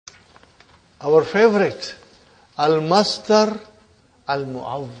our favorite, al-masdar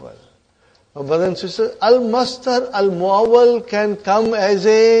al-mu'awwal. Now, brothers and sisters, al-masdar al-mu'awwal can come as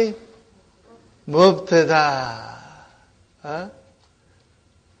a mubtada. Huh?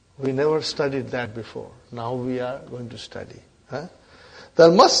 We never studied that before. Now we are going to study. Huh? The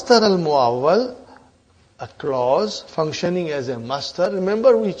masdar al-mu'awwal, a clause functioning as a masdar.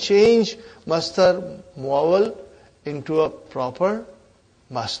 Remember, we change masdar mu'awwal into a proper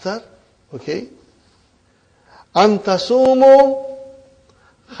masdar. Okay? Antasumu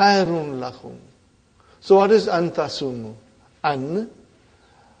khairun lakum. So what is antasumu? An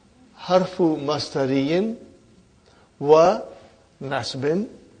harfu masdariyin wa nasbin.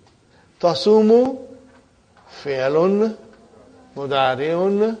 Tasumu fi'lun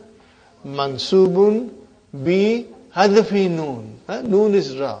mudari'un mansubun bi hadfi noon. Noon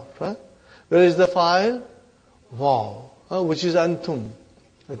is raf. Where is the file? Waw, which is antum.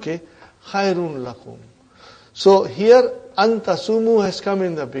 Okay? Khairun lakum. So here antasumu has come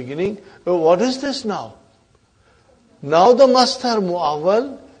in the beginning. What is this now? Now the masdar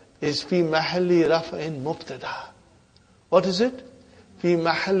mu'awwal is fi mahalli raf'in mubtada. What is it? Fi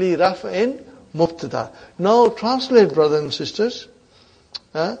mahalli raf'in mubtada. Now translate, brothers and sisters.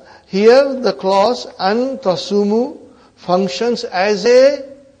 Here the clause antasumu functions as a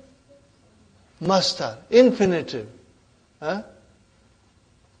masdar, infinitive.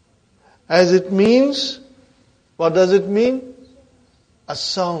 As it means, what does it mean?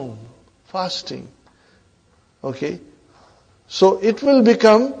 As-sawm, fasting. Okay? So it will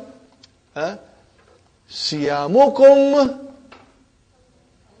become siyamukum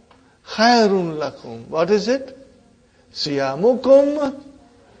khairun lakum. What is it? Siyamukum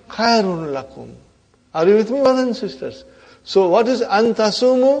khairun lakum. Are you with me, brothers and sisters? So what is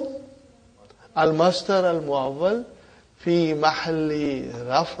antasumu? Al-masdar al-mu'awwal fi mahalli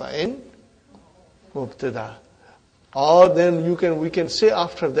raf'in mubtada. Or then we can say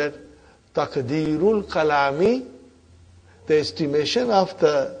after that, taqdeerul kalami, the estimation of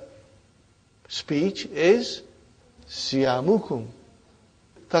the speech is siyamukum.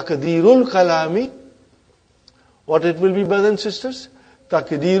 Taqdeerul kalami, what it will be, brothers and sisters?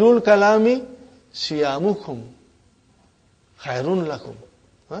 Taqdeerul kalami siyamukum khairun lakum.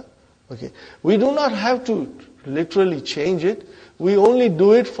 Okay. We do not have to literally change it. We only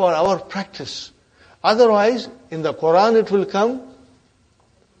do it for our practice. Otherwise, in the Quran it will come.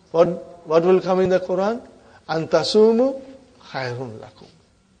 What will come in the Quran? Antasumu khairun lakum.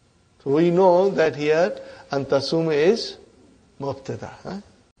 So we know that here antasumu is mubtada.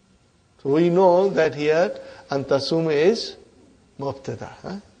 So we know that here antasumu is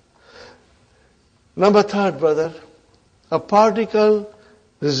mubtada. Number third, brother, a particle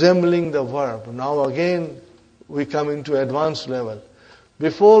resembling the verb. Now again, we come into advanced level.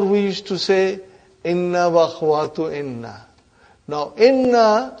 Before we used to say, inna wa akhwatu inna. Now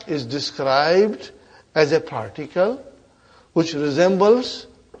inna is described as a particle which resembles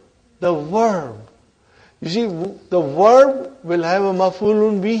the verb. You see, the verb will have a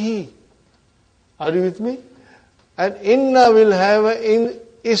maf'ulun bihi. Are you with me? And inna will have an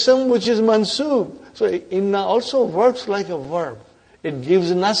ism which is mansub. So inna also works like a verb. It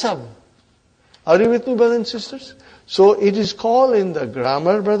gives nasab. Are you with me, brothers and sisters? So it is called in the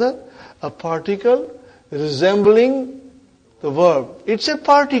grammar, brother, a particle resembling the verb. It's a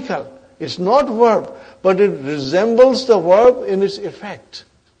particle. It's not verb, but it resembles the verb in its effect.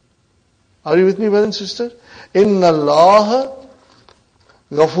 Are you with me, brothers and sisters? Inna Allah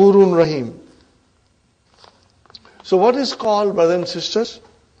Ghafurun Rahim. So what is called, brothers and sisters?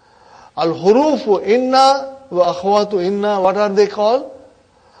 Al-hurufu inna wa akhwatu inna. What are they called?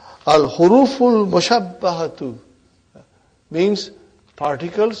 Al-huruful mushabbahatu. Means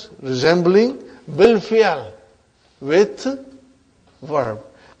particles resembling bil fi'al, with verb.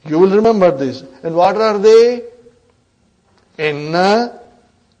 You will remember this. And what are they? Inna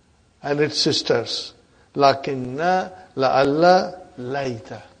and its sisters. Lakinna, la'alla,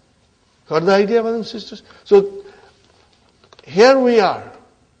 laita. Got the idea, brothers and sisters? So, here we are.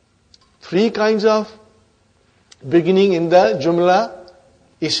 Three kinds of beginning in the Jumla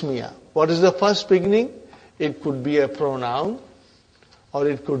Ismiya. What is the first beginning? It could be a pronoun or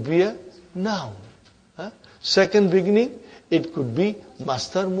it could be a noun. Second beginning, it could be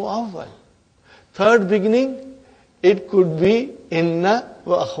Masdar Mu'awwal. Third beginning, it could be Inna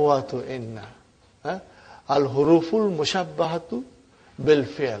wa akhwatu Inna. Al-huruful mushabbahatu bil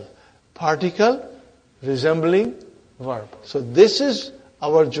fi'l. Particle resembling verb. So this is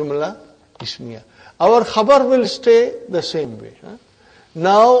our Jumla Ismiya. Our khabar will stay the same way.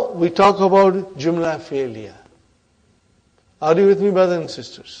 Now we talk about Jumla Fi'liya. Are you with me, brothers and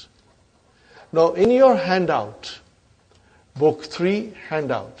sisters? Now in your handout, book 3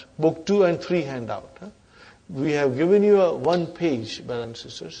 handout, book 2 and 3 handout, we have given you a 1 page, brothers and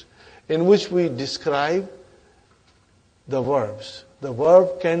sisters, in which we describe the verbs. The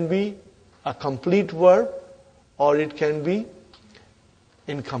verb can be a complete verb or it can be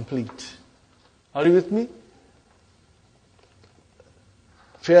incomplete. Are you with me?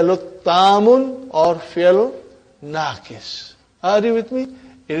 Fi'l tamun or fi'l naqis. Are you with me?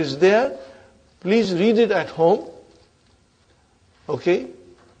 It is there. Please read it at home. Okay?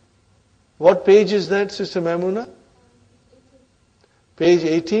 What page is that, Sister Maimuna? Page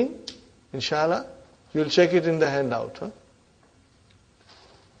 18, Insha'Allah. You'll check it in the handout.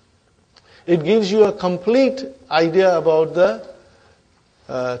 It gives you a complete idea about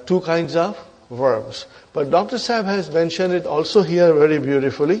the 2 kinds of verbs. But Dr. Sahib has mentioned it also here very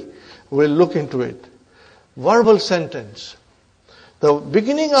beautifully. We'll look into it. Verbal sentence. The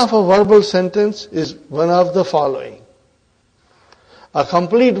beginning of a verbal sentence is one of the following. A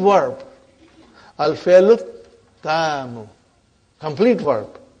complete verb. Al-fi'lu tamu. Complete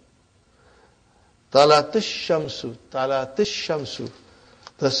verb. Talatish shamsu. Talatish shamsu.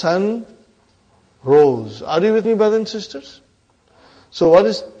 The sun rose. Are you with me, brothers and sisters? So what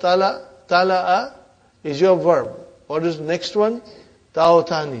is tala? Tala'a is your verb. What is the next one?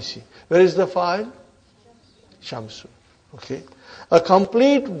 Ta'otanisi. Where is the fa'il? Shamsu. Okay. A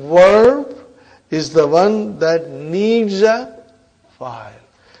complete verb is the one that needs a fa'il.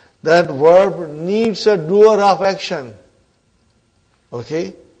 That verb needs a doer of action.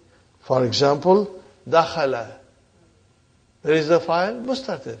 Okay. For example, dakhala. Where is the fa'il?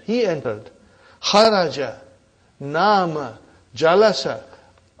 Mustatir. He entered. Kharaja. Nama. Jalasa.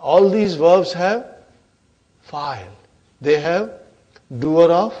 All these verbs have fa'il. They have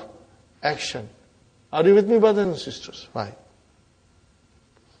doer of action. Are you with me, brothers and sisters? Fine.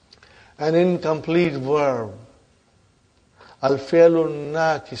 An incomplete verb. Al-fi'lu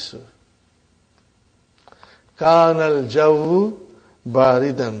naqisu. Kana al-jawu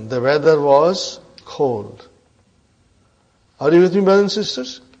baridan. The weather was cold. Are you with me, brothers and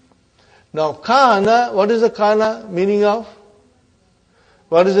sisters? Now, kana, what is the kana meaning of?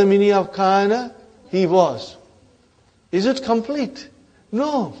 What is the meaning of kana? He was. Is it complete?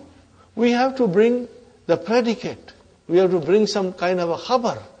 No. We have to bring the predicate. We have to bring some kind of a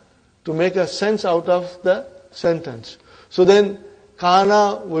khabar to make a sense out of the sentence. So then,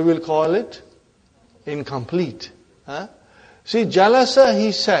 kana, we will call it incomplete. See, jalasa,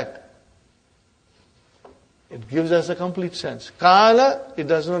 he sat. It gives us a complete sense. Kana, it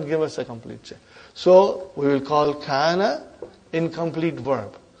does not give us a complete sense. So, we will call kana incomplete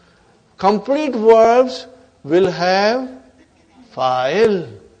verb. Complete verbs will have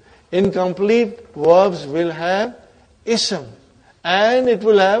fa'il. Incomplete verbs will have ism. And it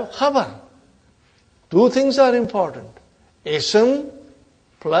will have khabar. 2 things are important. Ism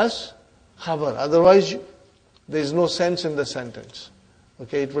plus khabar. Otherwise, there is no sense in the sentence.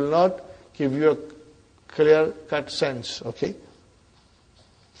 Okay, it will not give you a clear-cut sense. Okay.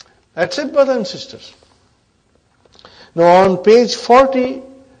 That's it, brothers and sisters. Now on page 40,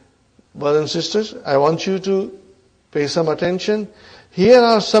 brothers and sisters, I want you to pay some attention. Here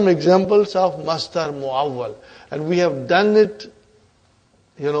are some examples of masdar muawwal. And we have done it,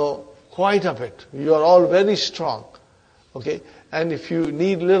 quite a bit. You are all very strong. Okay? And if you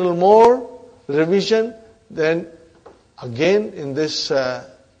need little more revision, then again in this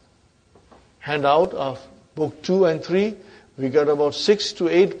handout of book 2 and 3, we got about 6 to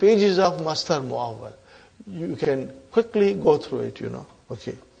 8 pages of masdar muawwal. You can quickly go through it,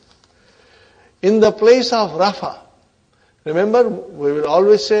 Okay. In the place of rafa, remember, we will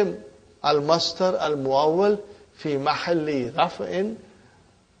always say al-masdar al-muawwal fi mahalli raf'in,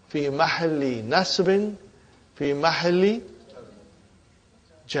 fi mahalli nasbin, fi mahalli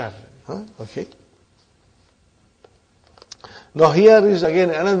jar. Okay. Now here is again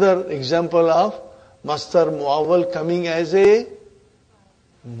another example of masdar muawwal coming as a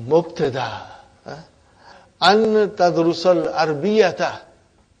mubtada. An tadrusal arbiyata.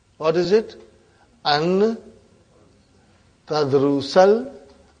 What is it? An tadrusal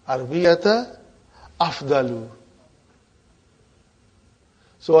arbiyata afdalu.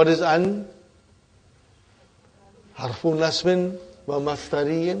 So what is an? Harfu nasbin wa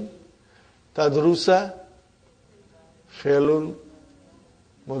masdariyin. Tadrusa fi'lun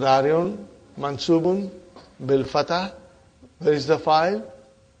mudari'un mansubun bil fatah. Where is the fa'il?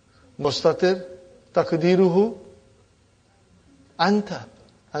 Mustatir. Taqdiruhu anta.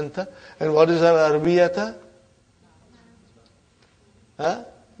 Anta. And what is al-arbiyata?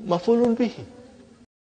 Maf'ulun bihi.